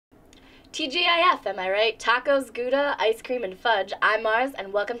TGIF, am I right? Tacos, Gouda, ice cream, and fudge. I'm Mars,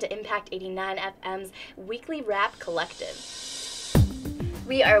 and welcome to Impact 89 FM's weekly rap collective.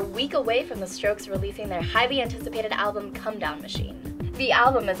 We are a week away from the Strokes releasing their highly anticipated album, Come Down Machine. The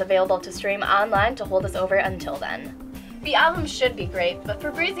album is available to stream online to hold us over until then. The album should be great, but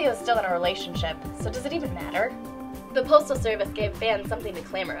Fabrizio is still in a relationship, so does it even matter? The Postal Service gave fans something to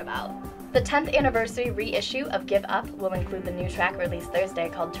clamor about. The 10th anniversary reissue of Give Up will include the new track released Thursday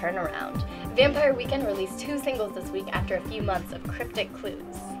called Turn Around. Vampire Weekend released 2 singles this week after a few months of cryptic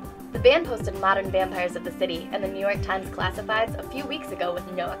clues. The band posted Modern Vampires of the City and the New York Times Classifieds a few weeks ago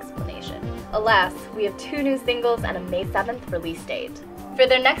with no explanation. Alas, we have 2 new singles and a May 7th release date. For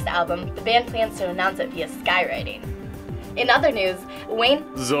their next album, the band plans to announce it via skywriting. In other news, Wayne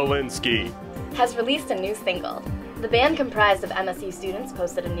Szalinski has released a new single. The band comprised of MSU students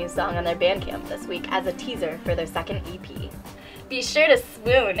posted a new song on their Bandcamp this week as a teaser for their second EP. Be sure to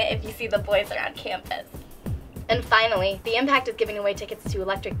swoon if you see the boys around campus. And finally, The Impact is giving away tickets to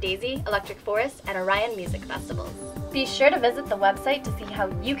Electric Daisy, Electric Forest, and Orion Music Festivals. Be sure to visit the website to see how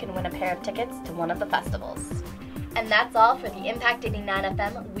you can win a pair of tickets to one of the festivals. And that's all for the Impact 89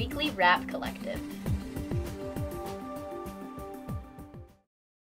 FM Weekly Rap Collective.